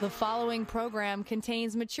The following program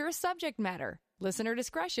contains mature subject matter. Listener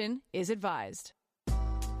discretion is advised.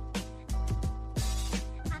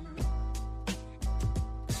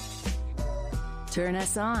 Turn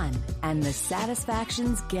us on, and the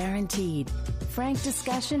satisfaction's guaranteed. Frank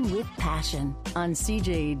discussion with passion on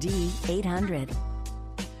CJAD 800.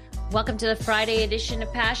 Welcome to the Friday edition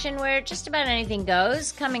of Passion, where just about anything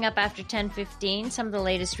goes. Coming up after 10:15, some of the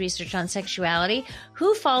latest research on sexuality.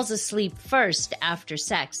 Who falls asleep first after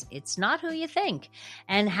sex? It's not who you think.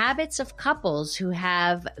 And habits of couples who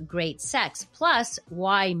have great sex. Plus,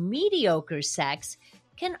 why mediocre sex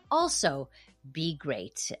can also be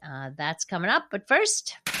great. That's coming up. But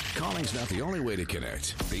first... Calling's not the only way to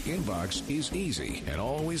connect. The inbox is easy and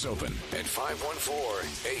always open at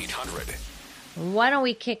 514-800. Why don't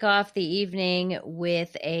we kick off the evening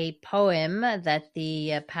with a poem that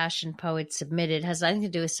the Passion Poet submitted. It has nothing to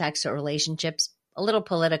do with sex or relationships, a little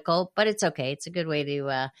political, but it's okay. It's a good way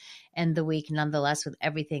to end the week nonetheless with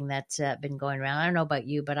everything that's been going around. I don't know about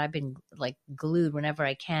you, but I've been like glued whenever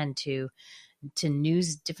I can to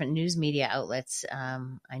different news media outlets.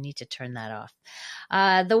 I need to turn that off.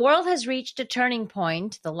 The world has reached a turning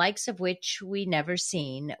point, the likes of which we never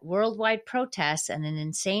seen. Worldwide protests and an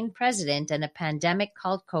insane president and a pandemic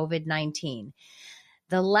called COVID-19.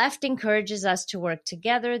 The left encourages us to work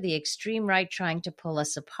together, the extreme right trying to pull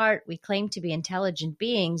us apart. We claim to be intelligent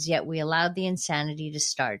beings, yet we allowed the insanity to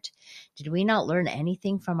start. Did we not learn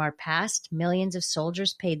anything from our past? Millions of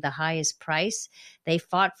soldiers paid the highest price. They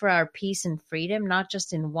fought for our peace and freedom, not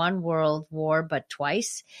just in one world war, but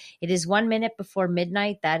twice. It is 1 minute before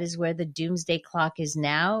midnight. That is where the doomsday clock is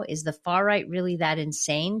now. Is the far right really that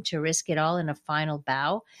insane to risk it all in a final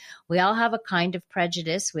bow? We all have a kind of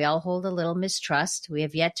prejudice. We all hold a little mistrust. We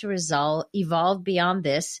have yet to evolve beyond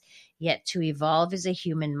this, yet to evolve is a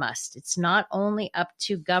human must. It's not only up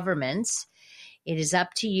to governments. It is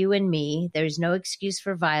up to you and me. There's no excuse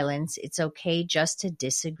for violence. It's okay just to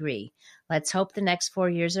disagree. Let's hope the next 4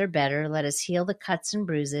 years are better. Let us heal the cuts and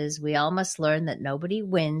bruises. We all must learn that nobody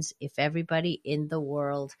wins if everybody in the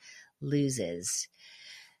world loses.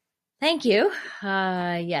 Thank you.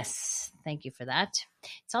 Yes, thank you for that.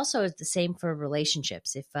 It's also the same for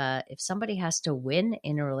relationships. If somebody has to win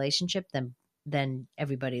in a relationship, then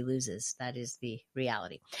everybody loses. That is the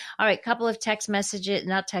reality. All right, couple of text messages,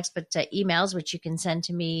 not text, but emails, which you can send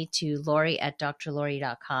to me to Laurie at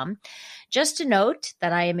drlaurie.com. Just to note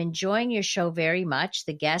that I am enjoying your show very much,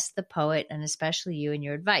 the guest, the poet, and especially you and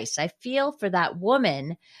your advice. I feel for that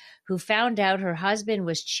woman who found out her husband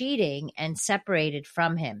was cheating and separated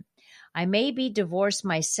from him. I may be divorced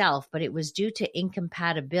myself, but it was due to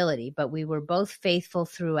incompatibility, but we were both faithful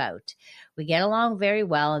throughout. We get along very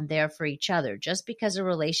well and there for each other. Just because a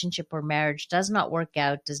relationship or marriage does not work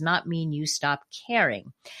out does not mean you stop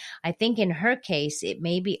caring. I think in her case, it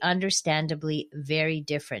may be understandably very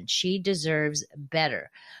different. She deserves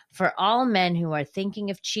better. For all men who are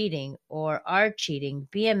thinking of cheating or are cheating,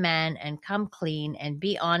 be a man and come clean and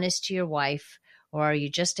be honest to your wife, or are you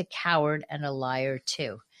just a coward and a liar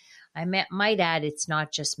too? I might add, it's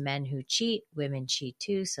not just men who cheat, women cheat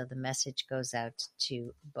too, so the message goes out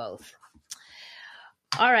to both.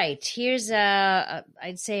 All right, here's I'd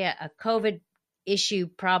say a COVID issue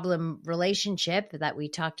problem relationship that we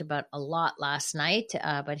talked about a lot last night,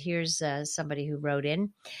 but here's somebody who wrote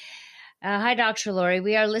in. Hi, Dr. Laurie.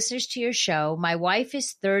 We are listeners to your show. My wife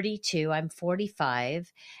is 32. I'm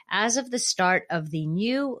 45. As of the start of the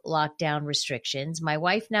new lockdown restrictions, my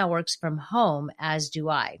wife now works from home, as do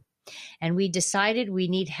I. And we decided we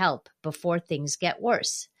need help before things get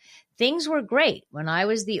worse. Things were great when I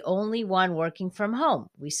was the only one working from home.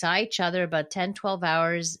 We saw each other about 10, 12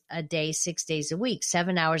 hours a day, 6 days a week.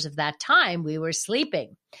 7 hours of that time we were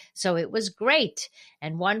sleeping. So it was great,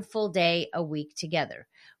 and 1 full day a week together.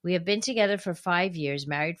 We have been together for 5 years,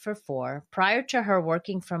 married for 4. Prior to her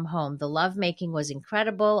working from home, the lovemaking was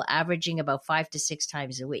incredible, averaging about 5 to 6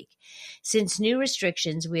 times a week. Since new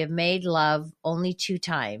restrictions, we have made love only 2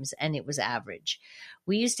 times, and it was average.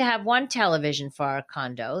 We used to have 1 television for our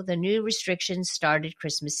condo. The new restrictions started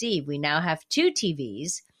Christmas Eve. We now have 2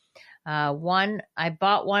 TVs. I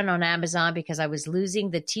bought one on Amazon because I was losing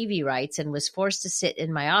the TV rights and was forced to sit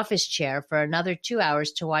in my office chair for another 2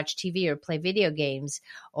 hours to watch TV or play video games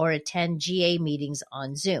or attend GA meetings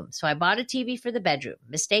on Zoom. So I bought a TV for the bedroom.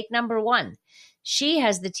 Mistake number 1. She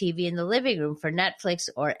has the TV in the living room for Netflix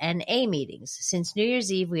or NA meetings. Since New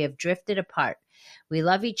Year's Eve, we have drifted apart. We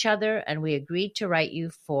love each other and we agreed to write you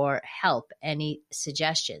for help. Any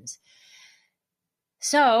suggestions?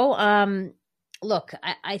 So, look,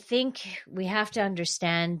 I think we have to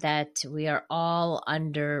understand that we are all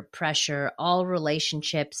under pressure. All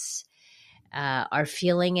relationships are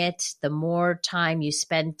feeling it, the more time you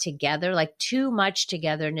spend together. Like too much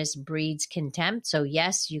togetherness breeds contempt. So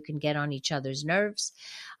yes, you can get on each other's nerves.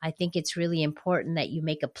 I think it's really important that you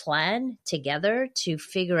make a plan together to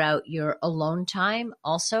figure out your alone time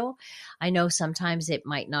also. I know sometimes it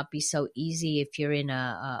might not be so easy if you're in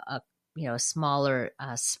a smaller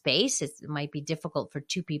space. It might be difficult for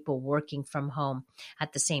two people working from home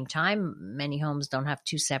at the same time. Many homes don't have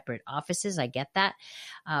two separate offices. I get that,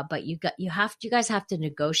 but you guys have to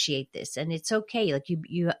negotiate this, and it's okay. Like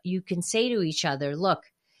you can say to each other, look,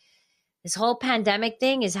 this whole pandemic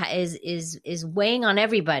thing is weighing on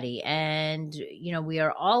everybody, and we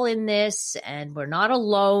are all in this, and we're not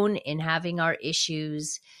alone in having our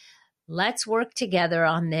issues. Let's work together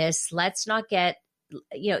on this. Let's not get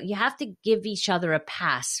you have to give each other a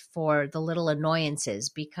pass for the little annoyances,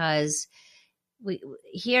 because we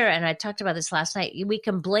here, and I talked about this last night, we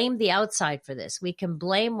can blame the outside for this. We can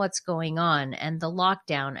blame what's going on and the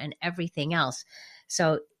lockdown and everything else.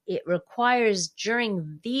 So it requires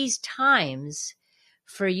during these times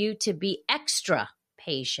for you to be extra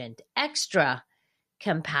patient, extra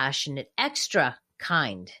compassionate, extra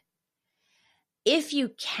kind. If you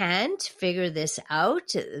can't figure this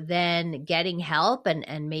out, then getting help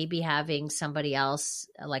and maybe having somebody else,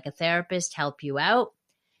 like a therapist, help you out.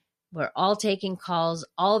 We're all taking calls,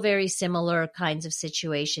 all very similar kinds of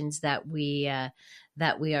situations that we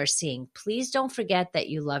are seeing. Please don't forget that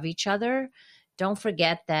you love each other. Don't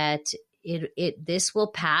forget that this will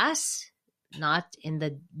pass, not in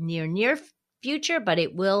the near future, but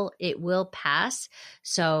it will pass.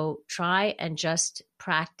 So try and just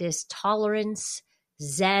practice tolerance,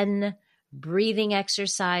 Zen, breathing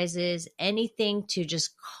exercises, anything to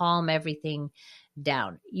just calm everything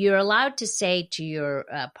down. You're allowed to say to your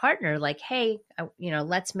partner, like, hey,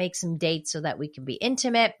 let's make some dates so that we can be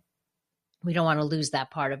intimate. We don't want to lose that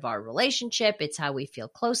part of our relationship. It's how we feel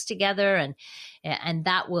close together, and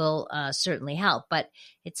that will certainly help. But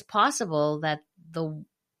it's possible that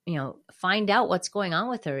find out what's going on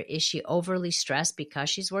with her. Is she overly stressed because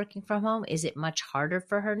she's working from home? Is it much harder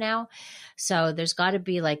for her now? So there's got to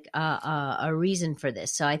be like a reason for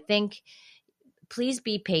this. So I think please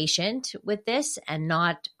be patient with this and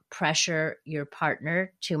not pressure your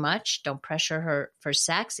partner too much. Don't pressure her for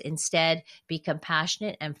sex. Instead, be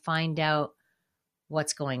compassionate and find out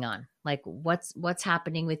what's going on. Like what's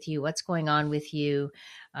happening with you? What's going on with you?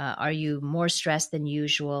 Are you more stressed than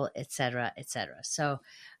usual, et cetera, et cetera. So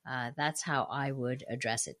that's how I would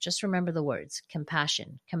address it. Just remember the words: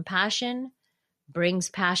 compassion. Compassion brings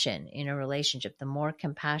passion in a relationship. The more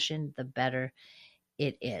compassion, the better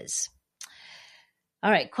it is. All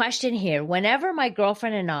right, question here. Whenever my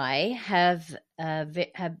girlfriend and I have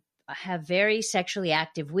very sexually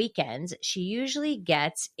active weekends, she usually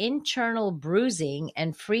gets internal bruising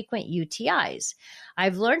and frequent UTIs.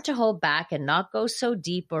 I've learned to hold back and not go so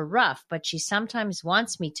deep or rough, but she sometimes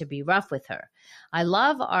wants me to be rough with her. I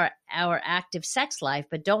love our active sex life,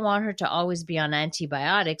 but don't want her to always be on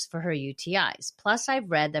antibiotics for her UTIs. Plus, I've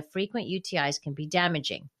read that frequent UTIs can be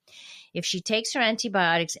damaging. If she takes her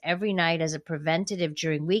antibiotics every night as a preventative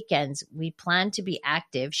during weekends, we plan to be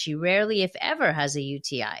active. She rarely, if ever, has a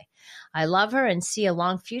UTI. I love her and see a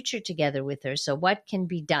long future together with her. So what can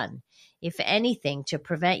be done, if anything, to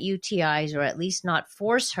prevent UTIs, or at least not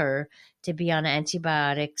force her to be on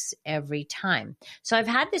antibiotics every time? So I've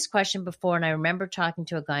had this question before, and I remember talking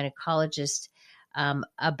to a gynecologist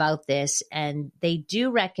about this, and they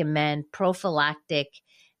do recommend prophylactic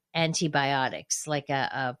antibiotics, like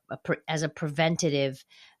as a preventative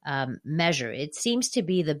measure. It seems to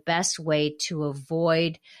be the best way to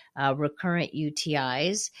avoid recurrent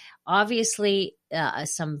UTIs. Obviously,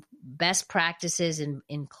 some best practices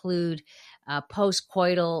include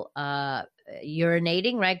post-coital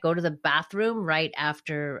urinating, right? Go to the bathroom right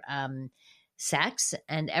after sex,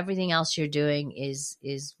 and everything else you're doing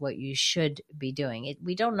is what you should be doing.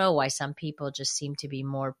 We don't know why some people just seem to be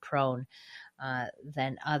more prone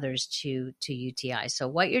than others to UTI. So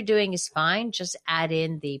what you're doing is fine. Just add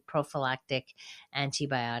in the prophylactic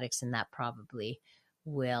antibiotics, and that probably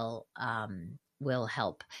will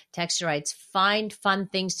help. Texter writes, find fun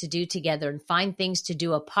things to do together and find things to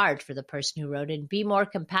do apart, for the person who wrote it. Be more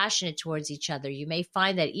compassionate towards each other. You may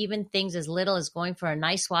find that even things as little as going for a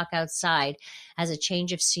nice walk outside as a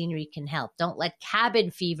change of scenery can help. Don't let cabin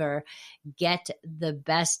fever get the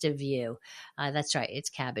best of you. That's right. It's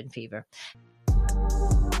cabin fever.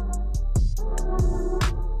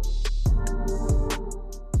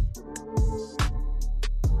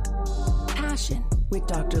 Passion with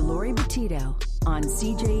Dr. Laurie Betito on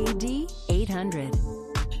CJAD 800.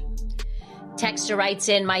 Texter writes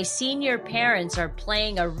in, my senior parents are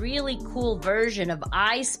playing a really cool version of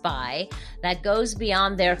I Spy that goes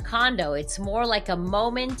beyond their condo. It's more like a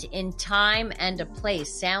moment in time and a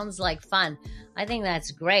place. Sounds like fun. I think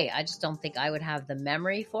that's great. I just don't think I would have the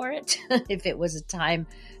memory for it. If it was a time,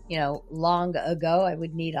 long ago, I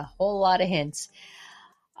would need a whole lot of hints.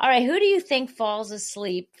 All right, who do you think falls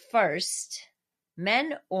asleep first,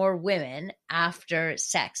 men or women, after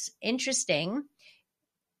sex? Interesting.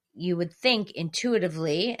 You would think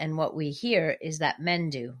intuitively, and what we hear is that men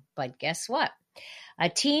do. But guess what? A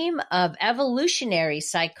team of evolutionary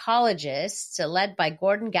psychologists led by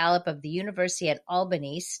Gordon Gallup of the University at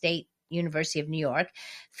Albany State University of New York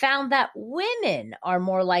found that women are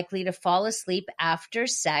more likely to fall asleep after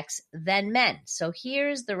sex than men. So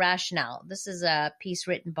here's the rationale. This is a piece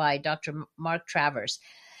written by Dr. Mark Travers.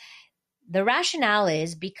 The rationale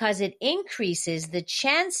is because it increases the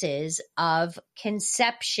chances of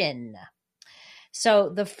conception. So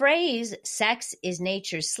the phrase sex is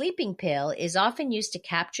nature's sleeping pill is often used to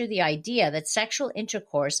capture the idea that sexual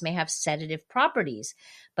intercourse may have sedative properties,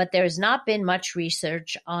 but there has not been much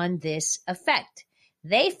research on this effect.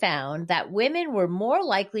 They found that women were more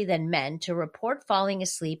likely than men to report falling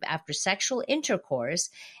asleep after sexual intercourse,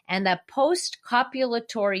 and that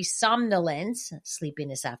post-copulatory somnolence,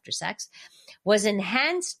 sleepiness after sex, was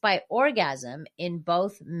enhanced by orgasm in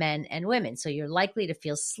both men and women. So you're likely to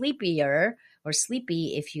feel sleepier or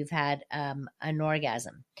sleepy if you've had an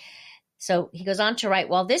orgasm. So he goes on to write,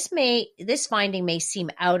 while this finding may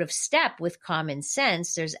seem out of step with common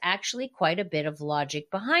sense, there's actually quite a bit of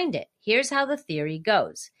logic behind it. Here's how the theory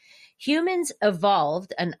goes. Humans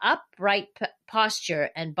evolved an upright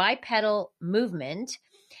posture and bipedal movement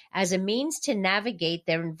as a means to navigate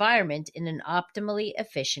their environment in an optimally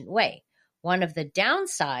efficient way. One of the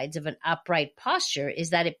downsides of an upright posture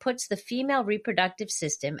is that it puts the female reproductive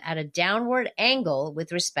system at a downward angle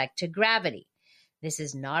with respect to gravity. This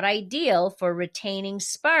is not ideal for retaining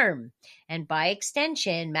sperm and, by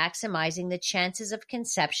extension, maximizing the chances of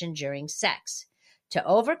conception during sex. To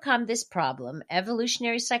overcome this problem,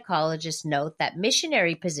 evolutionary psychologists note that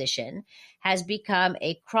missionary position has become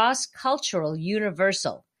a cross-cultural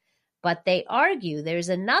universal. But they argue there's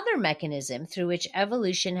another mechanism through which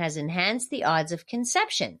evolution has enhanced the odds of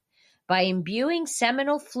conception by imbuing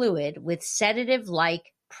seminal fluid with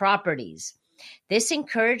sedative-like properties. This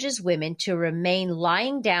encourages women to remain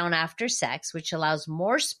lying down after sex, which allows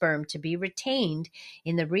more sperm to be retained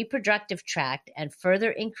in the reproductive tract and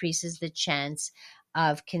further increases the chance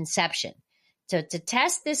of conception. So to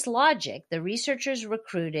test this logic, the researchers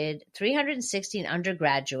recruited 316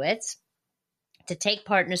 undergraduates to take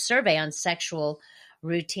part in a survey on sexual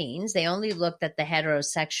routines. They only looked at the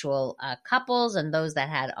heterosexual couples and those that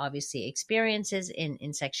had obviously experiences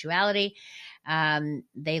in sexuality.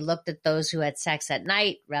 They looked at those who had sex at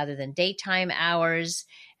night rather than daytime hours,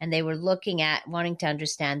 and they were looking at wanting to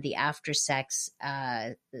understand the after sex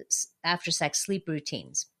sleep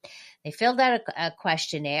routines. They filled out a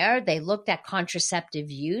questionnaire. They looked at contraceptive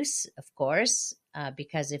use, of course,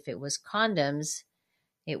 because if it was condoms,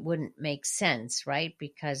 it wouldn't make sense, right?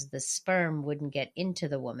 Because the sperm wouldn't get into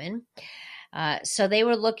the woman. So they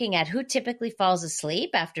were looking at who typically falls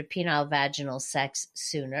asleep after penile vaginal sex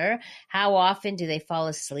sooner, how often do they fall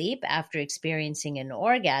asleep after experiencing an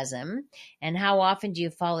orgasm, and how often do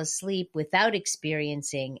you fall asleep without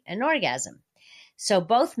experiencing an orgasm. So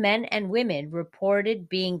both men and women reported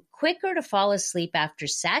being quicker to fall asleep after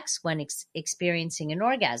sex when experiencing an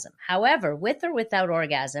orgasm. However, with or without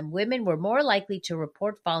orgasm, women were more likely to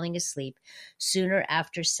report falling asleep sooner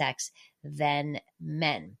after sex than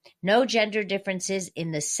men. No gender differences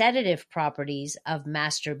in the sedative properties of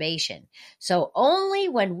masturbation. So only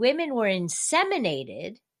when women were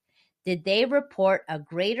inseminated did they report a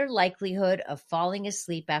greater likelihood of falling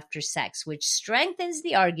asleep after sex, which strengthens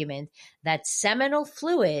the argument that seminal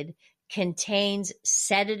fluid contains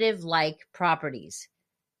sedative-like properties.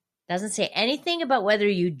 Doesn't say anything about whether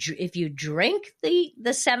if you drink the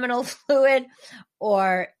seminal fluid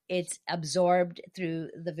or it's absorbed through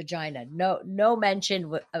the vagina. No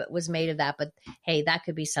mention was made of that, but hey, that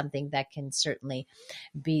could be something that can certainly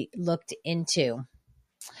be looked into.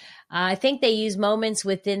 I think they use moments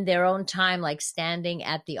within their own time, like standing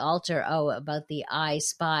at the altar. Oh, about the I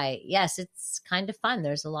Spy. Yes, it's kind of fun.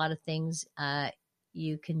 There's a lot of things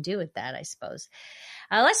you can do with that, I suppose.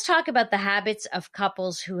 Let's talk about the habits of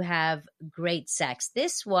couples who have great sex.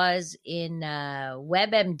 This was in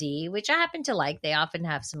WebMD, which I happen to like. They often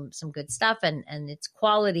have some good stuff, and it's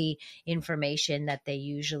quality information that they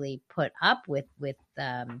usually put up with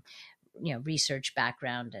research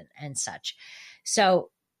background and such.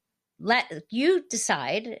 So let you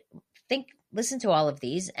decide, think listen to all of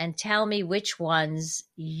these and tell me which ones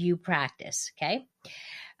you practice, okay?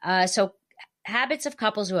 So habits of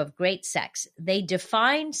couples who have great sex. They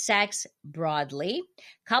define sex broadly.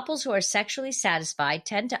 Couples who are sexually satisfied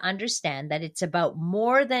tend to understand that it's about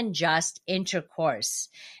more than just intercourse.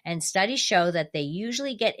 And studies show that they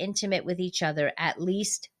usually get intimate with each other at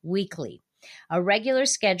least weekly. A regular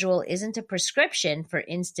schedule isn't a prescription for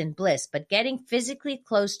instant bliss, but getting physically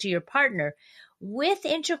close to your partner with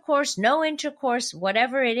intercourse, no intercourse,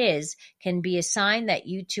 whatever it is, can be a sign that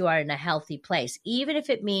you two are in a healthy place. Even if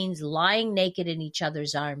it means lying naked in each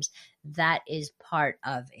other's arms, that is part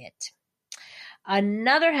of it.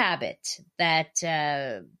 Another habit that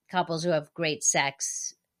couples who have great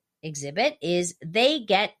sex exhibit is they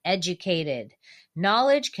get educated.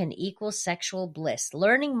 Knowledge can equal sexual bliss.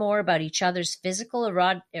 Learning more about each other's physical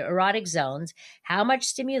erotic zones, how much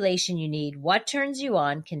stimulation you need, what turns you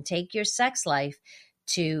on can take your sex life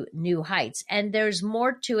to new heights. And there's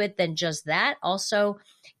more to it than just that. Also,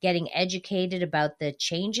 getting educated about the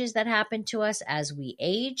changes that happen to us as we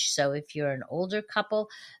age. So if you're an older couple,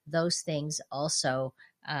 those things also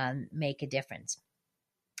make a difference.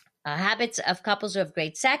 Habits of couples who have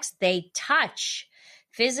great sex, they touch.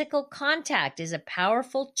 Physical contact is a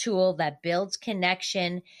powerful tool that builds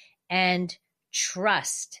connection and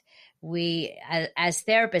trust. We, as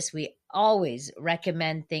therapists, we always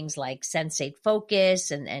recommend things like sensate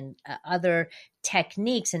focus and other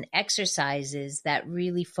techniques and exercises that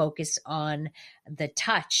really focus on the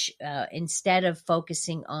touch instead of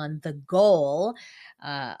focusing on the goal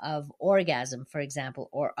of orgasm, for example,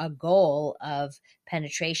 or a goal of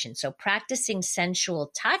penetration. So practicing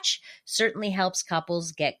sensual touch certainly helps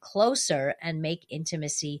couples get closer and make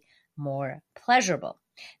intimacy more pleasurable.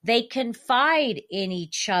 They confide in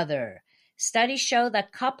each other. Studies show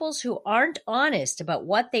that couples who aren't honest about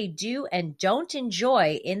what they do and don't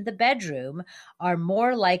enjoy in the bedroom are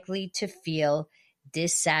more likely to feel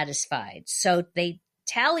dissatisfied. So they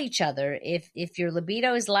tell each other if your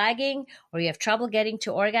libido is lagging or you have trouble getting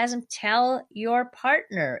to orgasm, tell your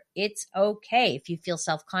partner it's okay. If you feel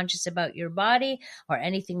self-conscious about your body or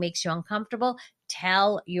anything makes you uncomfortable,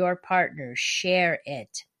 tell your partner, share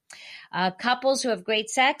it. Couples who have great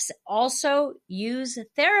sex also use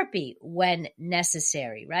therapy when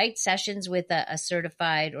necessary, right? Sessions with a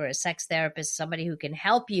certified or a sex therapist, somebody who can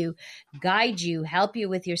help you, guide you, help you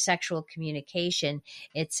with your sexual communication,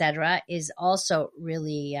 etc., is also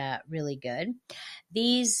really, really good.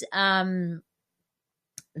 These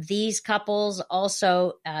couples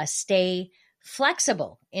also stay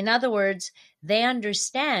flexible. In other words, they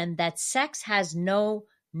understand that sex has no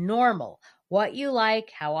normal. What you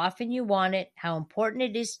like, how often you want it, how important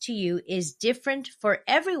it is to you is different for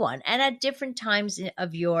everyone and at different times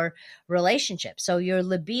of your relationship. So your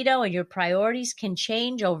libido and your priorities can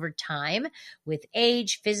change over time with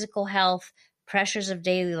age, physical health, pressures of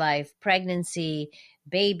daily life, pregnancy,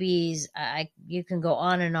 babies. You can go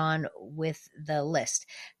on and on with the list.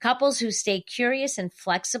 Couples who stay curious and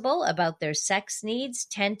flexible about their sex needs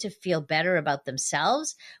tend to feel better about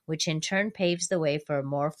themselves, which in turn paves the way for a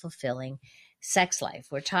more fulfilling sex life.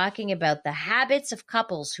 We're talking about the habits of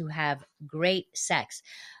couples who have great sex.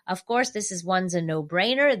 Of course, this is one's a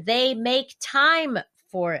no-brainer. They make time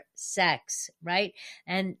for sex, right?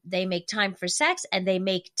 And they make time for sex and they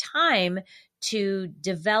make time to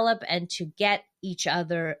develop and to get each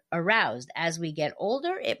other aroused. As we get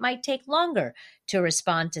older, it might take longer to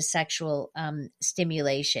respond to sexual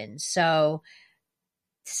stimulation. So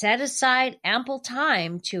set aside ample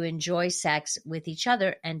time to enjoy sex with each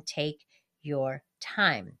other and take your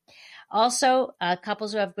time. Also,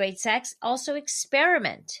 couples who have great sex also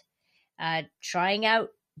experiment, trying out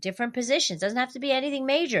different positions. Doesn't have to be anything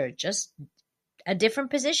major, just a different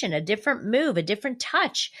position, a different move, a different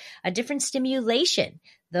touch, a different stimulation.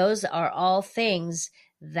 Those are all things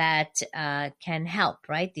that can help,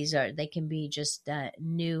 right? They can be just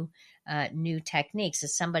new techniques.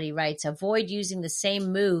 As somebody writes, avoid using the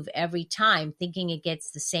same move every time, thinking it gets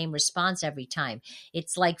the same response every time.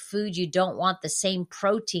 It's like food. You don't want the same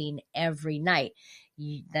protein every night.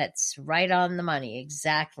 That's right on the money.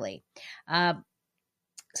 Exactly.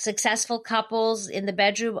 Successful couples in the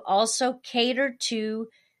bedroom also cater to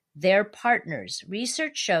their partners.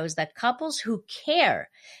 Research shows that couples who care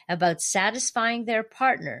about satisfying their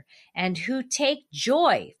partner and who take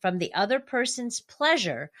joy from the other person's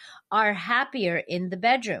pleasure are happier in the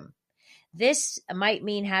bedroom. This might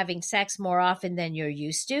mean having sex more often than you're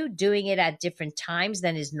used to, doing it at different times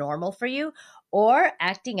than is normal for you, or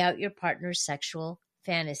acting out your partner's sexual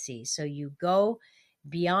fantasy. So you go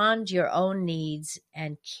beyond your own needs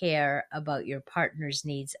and care about your partner's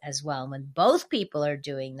needs as well. When both people are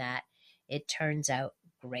doing that, it turns out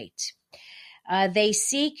great. They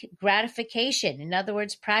seek gratification. In other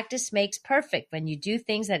words, practice makes perfect. When you do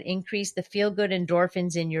things that increase the feel-good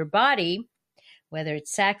endorphins in your body, whether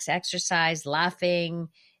it's sex, exercise, laughing,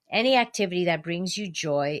 any activity that brings you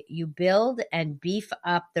joy, you build and beef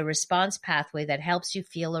up the response pathway that helps you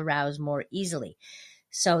feel aroused more easily.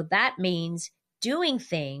 So that means doing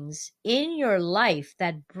things in your life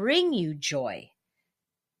that bring you joy.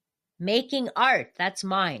 Making art, that's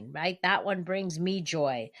mine, right? That one brings me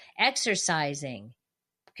joy. Exercising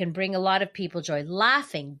can bring a lot of people joy.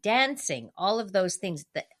 Laughing, dancing, all of those things,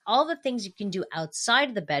 all the things you can do outside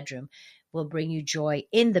of the bedroom will bring you joy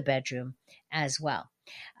in the bedroom as well.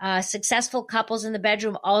 Successful couples in the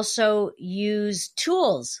bedroom also use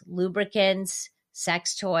tools, lubricants,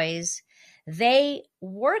 sex toys. They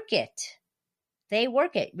work it.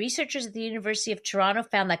 Researchers at the University of Toronto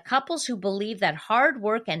found that couples who believe that hard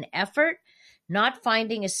work and effort, not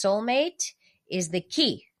finding a soulmate, is the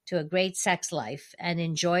key to a great sex life and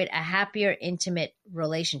enjoyed a happier, intimate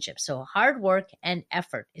relationship. So hard work and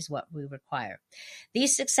effort is what we require.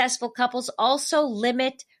 These successful couples also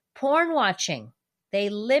limit porn watching. They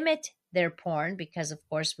limit their porn because, of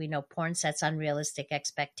course, we know porn sets unrealistic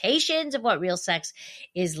expectations of what real sex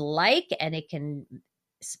is like, and it can,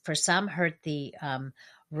 for some, hurt the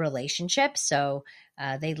relationship. So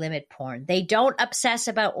they limit porn. They don't obsess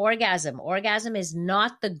about orgasm. Orgasm is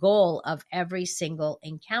not the goal of every single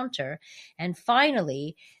encounter. And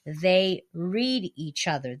finally, they read each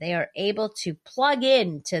other. They are able to plug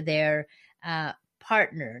into their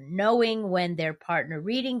partner, knowing when their partner,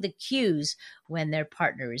 reading the cues when their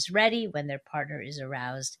partner is ready, when their partner is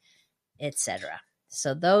aroused, etc.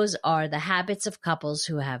 So those are the habits of couples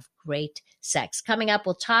who have great sex. Coming up,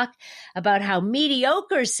 we'll talk about how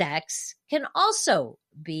mediocre sex can also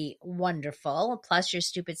be wonderful, plus your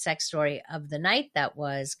stupid sex story of the night that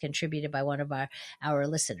was contributed by one of our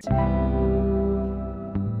listeners.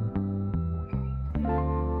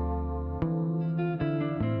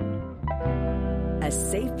 A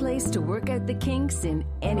safe place to work out the kinks in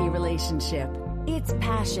any relationship. It's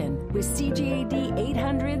Passion with CJAD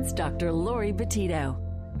 800's Dr. Laurie Betito.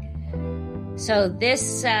 So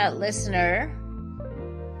this listener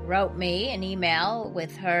wrote me an email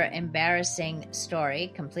with her embarrassing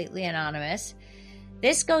story, completely anonymous.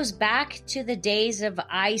 This goes back to the days of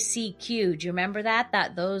ICQ. Do you remember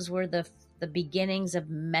that? Those were the beginnings of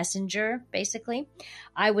Messenger, basically.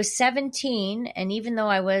 I was 17, and even though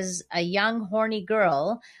I was a young, horny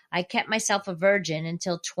girl, I kept myself a virgin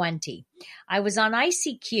until 20. I was on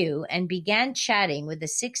ICQ and began chatting with a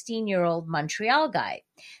 16-year-old Montreal guy.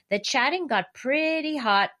 The chatting got pretty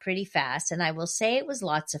hot pretty fast, and I will say it was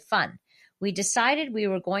lots of fun. We decided we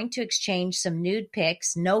were going to exchange some nude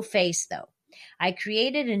pics, no face though. I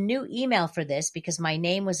created a new email for this because my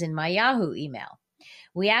name was in my Yahoo email.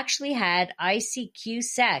 We actually had ICQ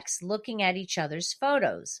sex looking at each other's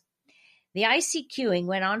photos. The ICQing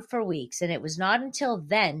went on for weeks, and it was not until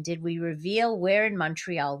then did we reveal where in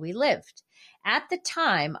Montreal we lived. At the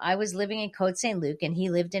time, I was living in Côte Saint-Luc and he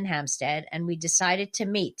lived in Hampstead, and we decided to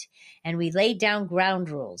meet, and we laid down ground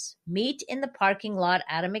rules. Meet in the parking lot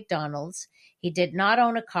at a McDonald's. He did not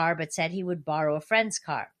own a car but said he would borrow a friend's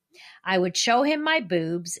car. I would show him my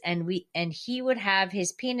boobs, and he would have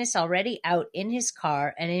his penis already out in his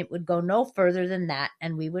car, and it would go no further than that,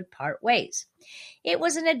 and we would part ways. It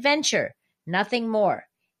was an adventure, nothing more.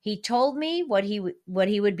 He told me what he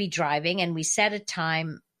would be driving, and we set a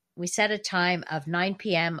time of 9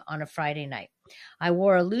 p.m. on a Friday night. I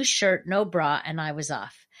wore a loose shirt, no bra, and I was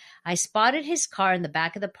off. I spotted his car in the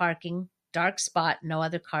back of the parking, dark spot, no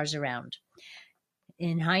other cars around.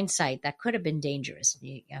 In hindsight, that could have been dangerous.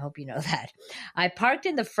 I hope you know that. I parked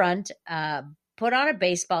in the front, put on a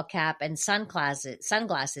baseball cap and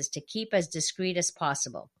sunglasses to keep as discreet as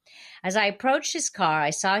possible. As I approached his car, I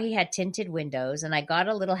saw he had tinted windows, and I got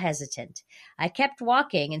a little hesitant. I kept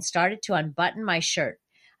walking and started to unbutton my shirt.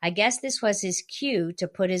 I guess this was his cue to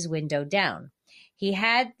put his window down. He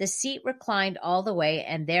had the seat reclined all the way,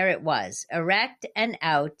 and there it was, erect and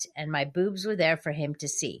out, and my boobs were there for him to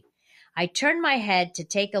see. I turned my head to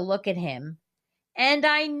take a look at him, and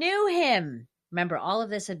I knew him. Remember, all of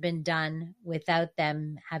this had been done without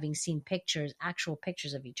them having seen pictures, actual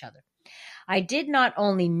pictures of each other. I did not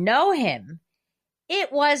only know him,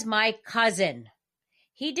 it was my cousin.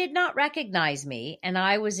 He did not recognize me, and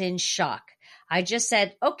I was in shock. I just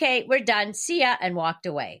said, okay, we're done, see ya, and walked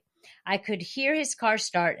away. I could hear his car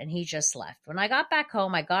start, and he just left. When I got back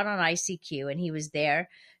home, I got on ICQ, and he was there,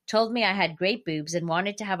 told me I had great boobs and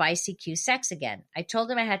wanted to have ICQ sex again. I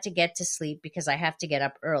told him I had to get to sleep because I have to get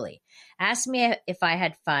up early. Asked me if I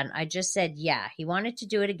had fun. I just said yeah. He wanted to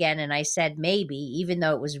do it again, and I said maybe, even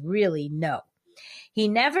though it was really no. He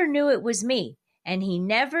never knew it was me, and he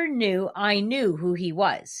never knew I knew who he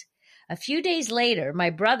was. A few days later, my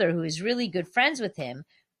brother, who is really good friends with him,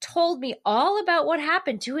 told me all about what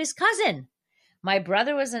happened to his cousin. My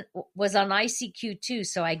brother was on ICQ too,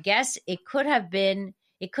 so I guess it could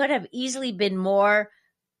have easily been more,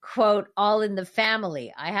 quote, all in the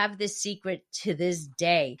family. I have this secret to this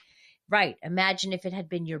day. Right. Imagine if it had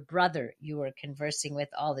been your brother you were conversing with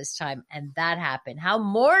all this time and that happened. How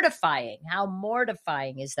mortifying. How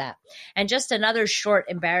mortifying is that? And just another short,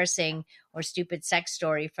 embarrassing or stupid sex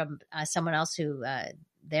story from someone else who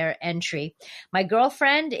their entry. My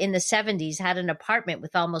girlfriend in the 70s had an apartment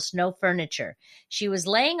with almost no furniture. She was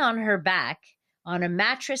laying on her back on a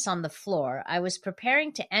mattress on the floor. I was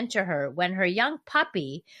preparing to enter her when her young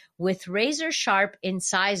puppy with razor-sharp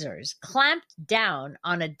incisors clamped down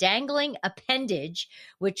on a dangling appendage,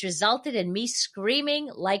 which resulted in me screaming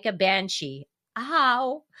like a banshee.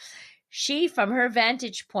 Ow! She, from her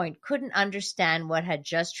vantage point, couldn't understand what had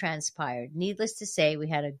just transpired. Needless to say, we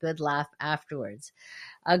had a good laugh afterwards.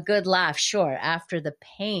 A good laugh, sure, after the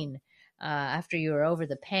pain, after you were over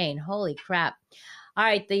the pain. Holy crap. All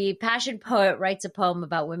right, the passion poet writes a poem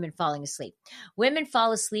about women falling asleep. Women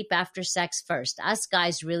fall asleep after sex first. Us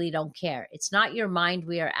guys really don't care. It's not your mind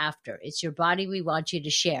we are after. It's your body we want you to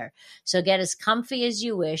share. So get as comfy as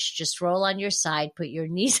you wish. Just roll on your side, put your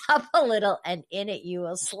knees up a little, and in it you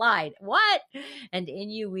will slide. What? And in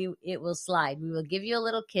you it will slide. We will give you a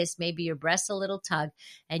little kiss, maybe your breasts a little tug,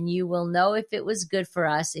 and you will know if it was good for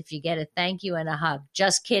us if you get a thank you and a hug.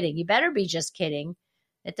 Just kidding. You better be just kidding.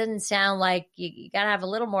 It doesn't sound like you got to have a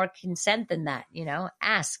little more consent than that,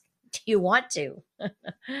 Ask, do you want to?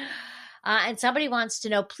 And somebody wants to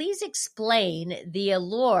know, please explain the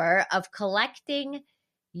allure of collecting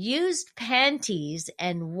used panties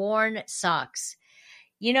and worn socks.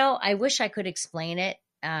 I wish I could explain it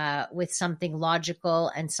with something logical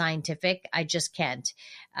and scientific. I just can't.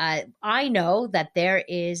 I know that there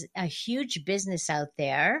is a huge business out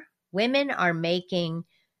there. Women are making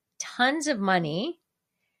tons of money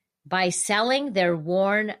by selling their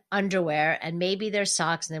worn underwear and maybe their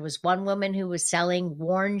socks. And there was one woman who was selling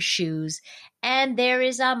worn shoes, and there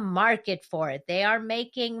is a market for it. They are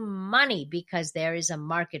making money because there is a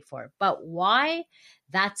market for it. But why?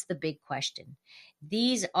 That's the big question.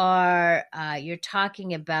 These are, you're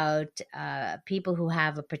talking about people who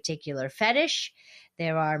have a particular fetish.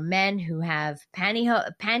 There are men who have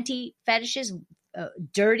panty fetishes,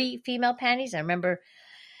 dirty female panties. I remember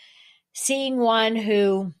seeing one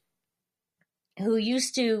who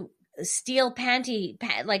used to steal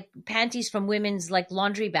panties from women's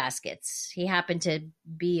laundry baskets. He happened to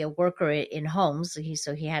be a worker in homes,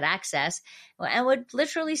 so he had access, and would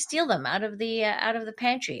literally steal them out of the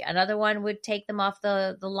pantry. Another one would take them off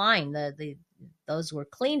the line. Those were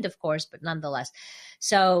cleaned, of course, but nonetheless.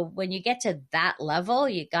 So when you get to that level,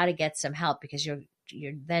 you got to get some help because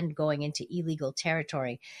you're then going into illegal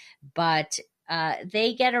territory. But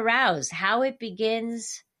they get aroused. How it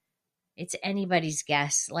begins, it's anybody's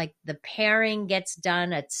guess. Like the pairing gets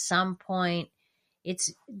done at some point.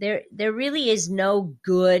 It's there really is no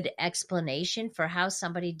good explanation for how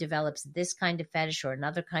somebody develops this kind of fetish or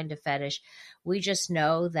another kind of fetish. We just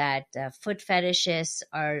know that foot fetishists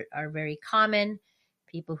are very common.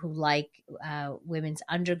 People who like women's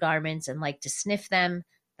undergarments and like to sniff them,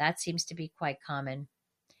 that seems to be quite common.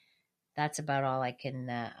 That's about all I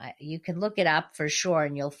can. You can look it up for sure,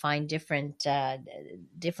 and you'll find different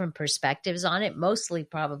perspectives on it. Mostly,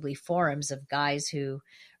 probably forums of guys who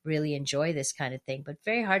really enjoy this kind of thing, but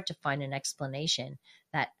very hard to find an explanation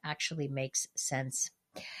that actually makes sense.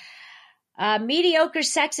 Mediocre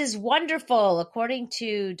sex is wonderful, according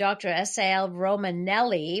to Dr. S.A.L.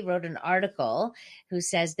 Romanelli, wrote an article who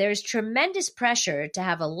says there's tremendous pressure to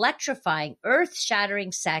have electrifying,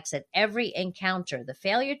 earth-shattering sex at every encounter. The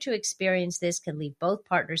failure to experience this can leave both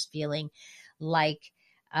partners feeling like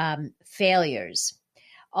failures.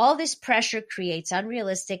 All this pressure creates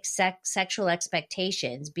unrealistic sexual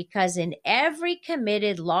expectations because in every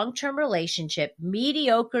committed long-term relationship,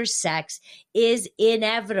 mediocre sex is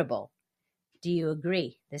inevitable. Do you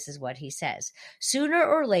agree? This is what he says. Sooner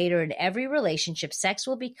or later in every relationship, sex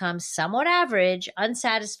will become somewhat average,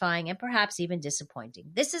 unsatisfying, and perhaps even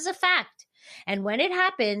disappointing. This is a fact. And when it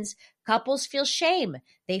happens, couples feel shame.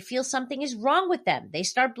 They feel something is wrong with them. They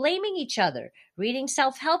start blaming each other, reading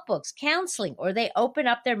self-help books, counseling, or they open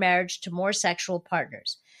up their marriage to more sexual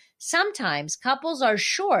partners. Sometimes couples are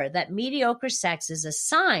sure that mediocre sex is a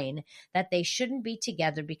sign that they shouldn't be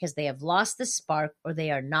together because they have lost the spark or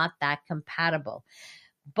they are not that compatible.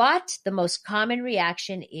 But the most common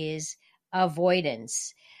reaction is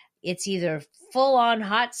avoidance. It's either full-on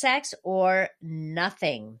hot sex or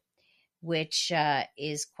nothing, which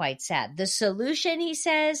is quite sad. The solution, he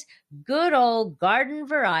says, good old garden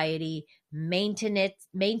variety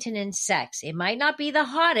maintenance sex. It might not be the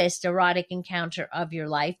hottest erotic encounter of your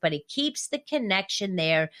life, but it keeps the connection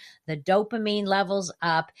there, the dopamine levels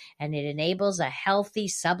up, and it enables a healthy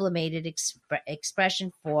sublimated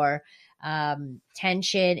expression for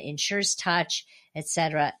tension, ensures touch,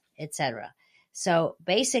 etc., etc. So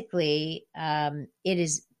basically, it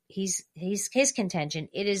is his contention.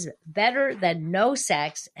 It is better than no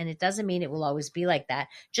sex, and it doesn't mean it will always be like that.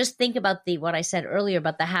 Just think about what I said earlier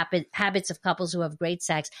about the habits of couples who have great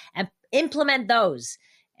sex, and implement those,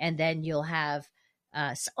 and then you'll have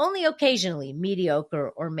only occasionally mediocre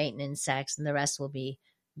or maintenance sex, and the rest will be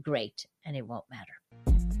great, and it won't matter.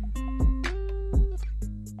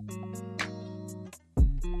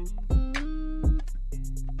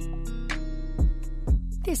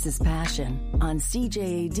 This is Passion on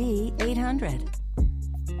CJAD 800.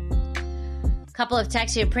 Couple of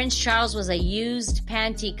texts here. Prince Charles was a used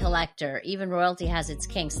panty collector. Even royalty has its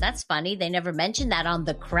kinks. That's funny. They never mentioned that on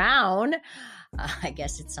The Crown. I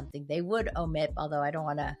guess it's something they would omit, although I don't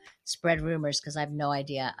want to spread rumors because I have no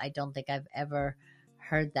idea. I don't think I've ever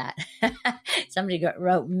heard that. Somebody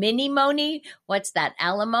wrote mini-mony. What's that?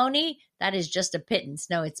 Alimony? That is just a pittance.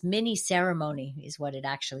 No, it's mini ceremony is what it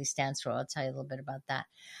actually stands for. I'll tell you a little bit about that.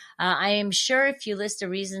 I am sure if you list the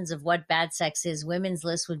reasons of what bad sex is, women's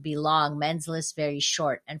list would be long, men's list very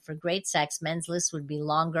short. And for great sex, men's list would be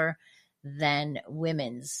longer than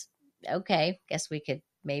women's. Okay, guess we could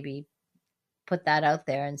maybe put that out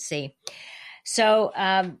there and see. So,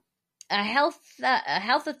 a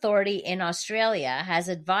health authority in Australia has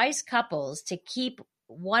advised couples to keep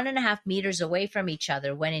 1.5 meters away from each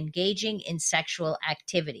other when engaging in sexual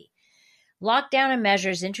activity. Lockdown and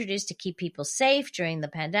measures introduced to keep people safe during the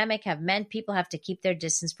pandemic have meant people have to keep their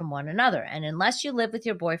distance from one another. And unless you live with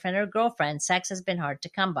your boyfriend or girlfriend, sex has been hard to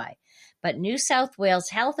come by. But New South Wales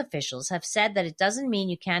health officials have said that it doesn't mean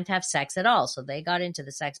you can't have sex at all. So they got into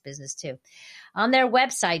the sex business too. On their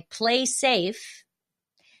website, Play Safe,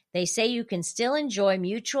 they say you can still enjoy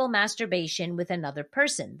mutual masturbation with another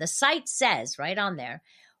person. The site says right on there,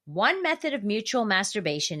 one method of mutual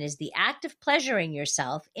masturbation is the act of pleasuring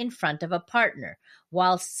yourself in front of a partner.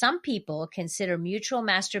 While some people consider mutual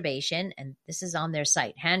masturbation, and this is on their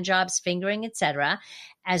site, handjobs, fingering, etc.,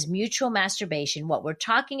 as mutual masturbation, what we're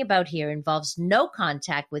talking about here involves no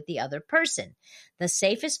contact with the other person. The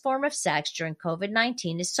safest form of sex during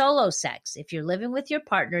COVID-19 is solo sex. If you're living with your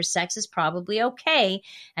partner, sex is probably okay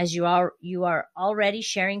as you are already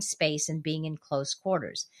sharing space and being in close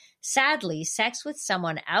quarters. Sadly, sex with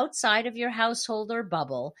someone outside of your household or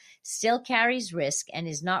bubble still carries risk and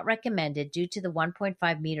is not recommended due to the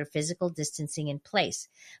 1.5 meter physical distancing in place.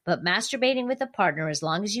 But masturbating with a partner, as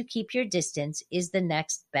long as you keep your distance, is the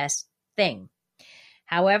next best thing.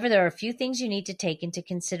 However, there are a few things you need to take into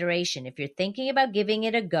consideration. If you're thinking about giving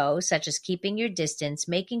it a go, such as keeping your distance,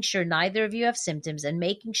 making sure neither of you have symptoms, and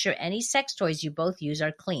making sure any sex toys you both use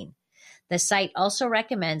are clean. The site also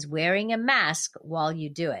recommends wearing a mask while you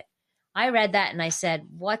do it. I read that and I said,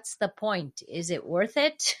 what's the point? Is it worth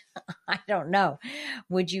it? I don't know.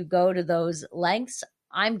 Would you go to those lengths?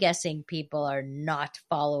 I'm guessing people are not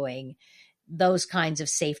following those kinds of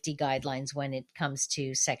safety guidelines when it comes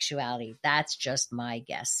to sexuality. That's just my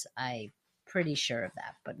guess. I'm pretty sure of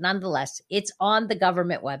that. But nonetheless, it's on the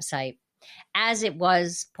government website, as it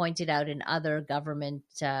was pointed out in other government,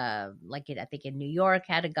 I think in New York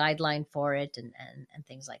had a guideline for it and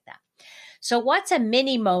things like that. So what's a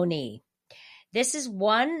mini-mony? This is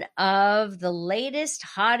one of the latest,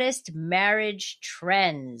 hottest marriage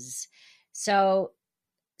trends. So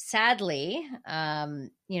sadly, the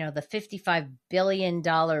 $55 billion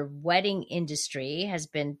wedding industry has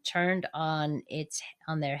been turned on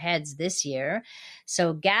their heads this year.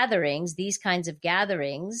 So gatherings, these kinds of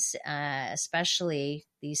gatherings, especially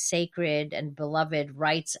these sacred and beloved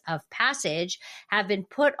rites of passage, have been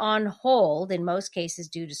put on hold in most cases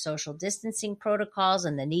due to social distancing protocols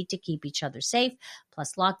and the need to keep each other safe,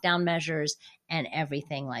 plus lockdown measures and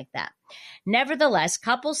everything like that. Nevertheless,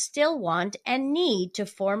 couples still want and need to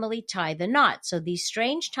formally tie the knot. So these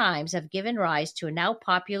strange times have given rise to a now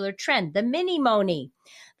popular trend, the mini-mony.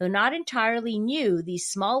 Though not entirely new, these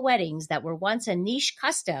small weddings that were once a niche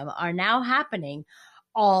custom are now happening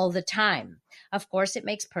all the time. Of course, it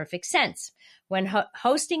makes perfect sense. When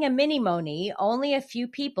hosting a mini-moni, only a few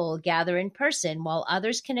people gather in person while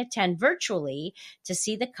others can attend virtually to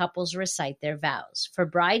see the couples recite their vows. For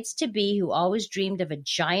brides-to-be who always dreamed of a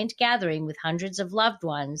giant gathering with hundreds of loved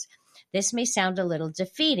ones, this may sound a little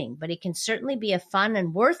defeating, but it can certainly be a fun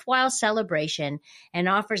and worthwhile celebration and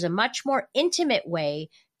offers a much more intimate way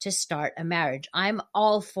to start a marriage. I'm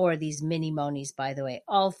all for these mini-monis, by the way,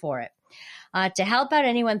 all for it. To help out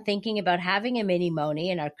anyone thinking about having a mini-moni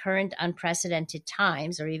in our current unprecedented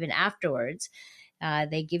times or even afterwards,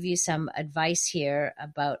 they give you some advice here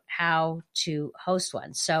about how to host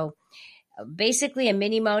one. So basically, a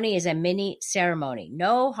mini-moni is a mini ceremony.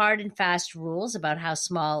 No hard and fast rules about how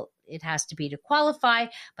small it has to be to qualify,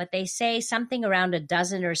 but they say something around a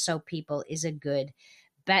dozen or so people is a good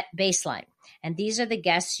baseline. And these are the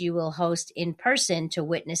guests you will host in person to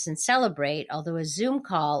witness and celebrate, although a Zoom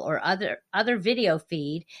call or other video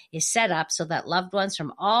feed is set up so that loved ones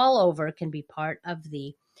from all over can be part of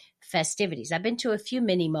the festivities. I've been to a few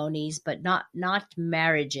mini-monis, but not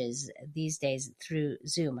marriages these days through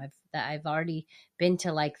Zoom. I've already been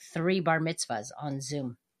to like 3 bar mitzvahs on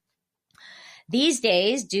Zoom. These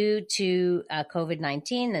days, due to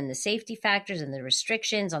COVID-19 and the safety factors and the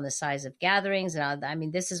restrictions on the size of gatherings,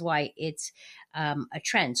 and this is why it's a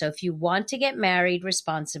trend. So if you want to get married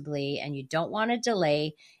responsibly and you don't want to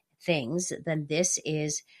delay things, then this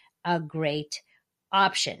is a great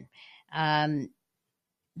option.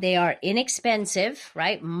 They are inexpensive,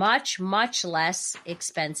 right? Much, much less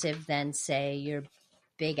expensive than, say, your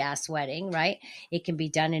big ass wedding, right? It can be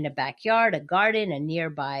done in a backyard, a garden, a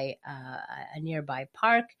nearby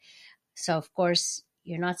park. So of course,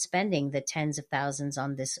 you're not spending the tens of thousands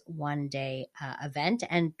on this one day event.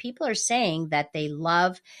 And people are saying that they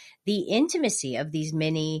love the intimacy of these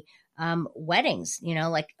mini weddings.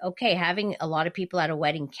 Okay, having a lot of people at a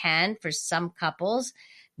wedding can, for some couples,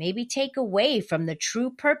 maybe take away from the true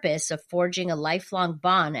purpose of forging a lifelong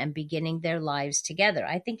bond and beginning their lives together.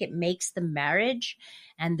 I think it makes the marriage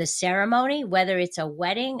and the ceremony, whether it's a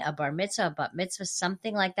wedding, a bar mitzvah, a bat mitzvah,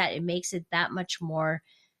 something like that, it makes it that much more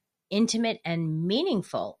intimate and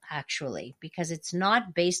meaningful, actually, because it's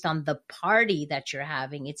not based on the party that you're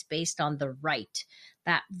having. It's based on the rite,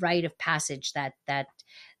 that rite of passage, that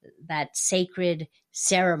sacred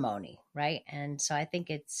ceremony, right? And so I think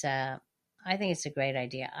it's a great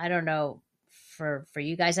idea. I don't know for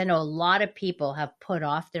you guys. I know a lot of people have put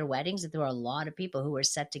off their weddings. There were a lot of people who were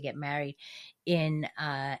set to get married in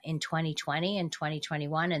 2020 and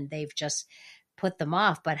 2021, and they've just put them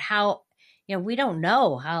off. But we don't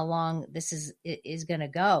know how long this is going to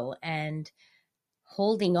go, and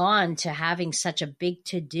holding on to having such a big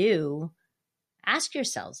to-do, ask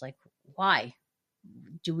yourselves, like, why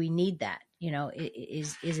do we need that?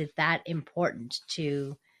 Is it that important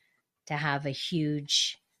to have a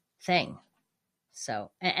huge thing?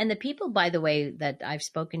 So, and the people, by the way, that I've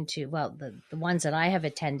spoken to, well, the ones that I have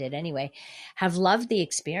attended anyway, have loved the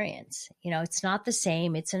experience. It's not the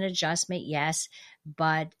same. It's an adjustment, yes,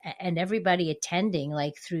 and everybody attending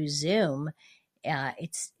like through Zoom,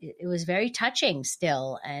 it was very touching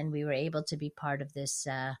still, and we were able to be part of this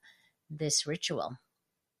ritual.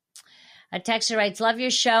 A texter writes, love your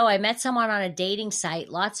show. I met someone on a dating site,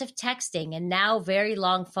 lots of texting, and now very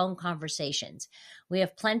long phone conversations. We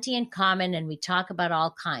have plenty in common, and we talk about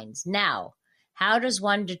all kinds. Now, how does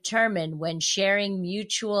one determine when sharing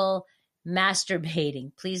mutual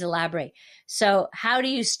masturbating? Please elaborate. So how do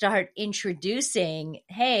you start introducing,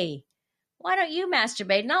 hey, why don't you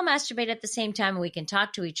masturbate? And I'll masturbate at the same time, and we can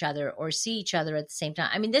talk to each other or see each other at the same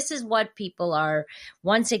time. This is what people are,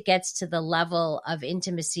 once it gets to the level of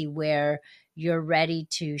intimacy where you're ready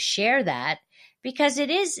to share that. Because it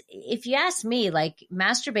is, if you ask me, like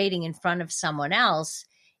masturbating in front of someone else,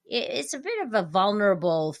 it's a bit of a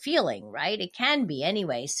vulnerable feeling, right? It can be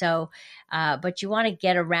anyway. So, but you want to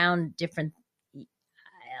get around different,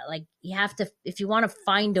 like you have to, if you want to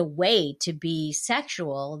find a way to be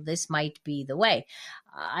sexual, this might be the way.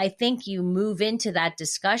 I think you move into that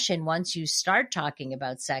discussion once you start talking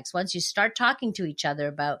about sex, once you start talking to each other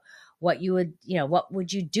about what you would, what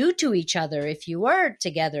would you do to each other if you were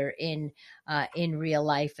together in real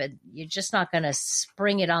life? And you're just not going to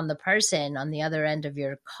spring it on the person on the other end of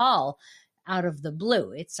your call out of the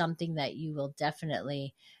blue. It's something that you will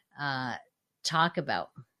definitely talk about.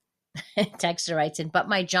 Texter writes in, but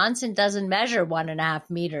my Johnson doesn't measure 1.5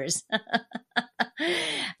 meters.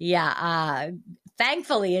 Yeah.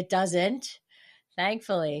 Thankfully it doesn't.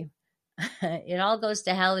 Thankfully. It all goes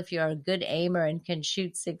to hell if you're a good aimer and can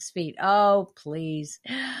shoot 6 feet. Oh, please.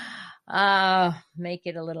 Make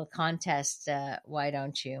it a little contest. Why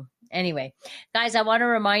don't you? Anyway, guys, I want to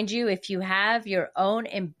remind you, if you have your own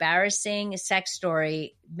embarrassing sex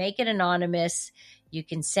story, make it anonymous. You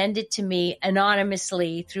can send it to me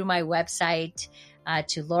anonymously through my website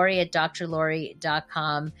to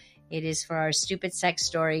Laurie@drlaurie.com. It is for our Stupid Sex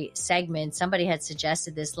Story segment. Somebody had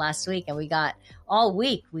suggested this last week, and we got all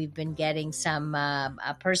week. We've been getting some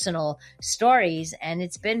personal stories, and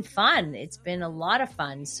it's been fun. It's been a lot of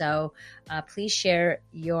fun. So please share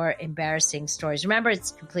your embarrassing stories. Remember,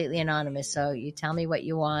 it's completely anonymous, so you tell me what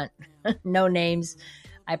you want. No names,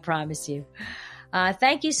 I promise you.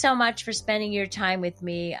 Thank you so much for spending your time with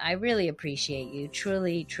me. I really appreciate you,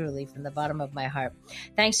 truly, truly, from the bottom of my heart.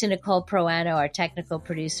 Thanks to Nicole Proano, our technical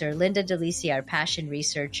producer, Linda DeLisi, our passion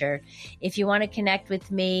researcher. If you want to connect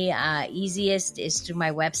with me, easiest is through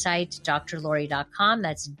my website, drlaurie.com.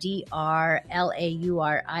 That's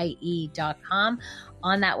DRLAURIE.com.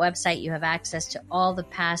 On that website, you have access to all the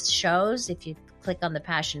past shows. If you click on the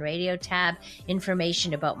Passion Radio tab,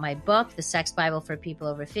 information about my book, The Sex Bible for People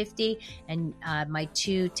Over 50, and my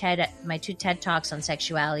two TED Talks on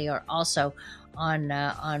sexuality are also on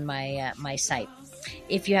my site.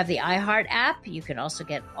 If you have the iHeart app, you can also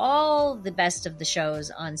get all the best of the shows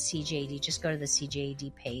on CJAD. Just go to the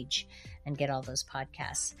CJAD page and get all those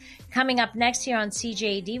podcasts. Coming up next here on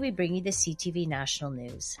CJAD, we bring you the CTV National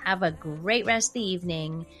News. Have a great rest of the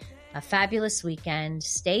evening. A fabulous weekend.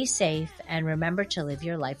 Stay safe and remember to live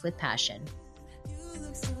your life with passion.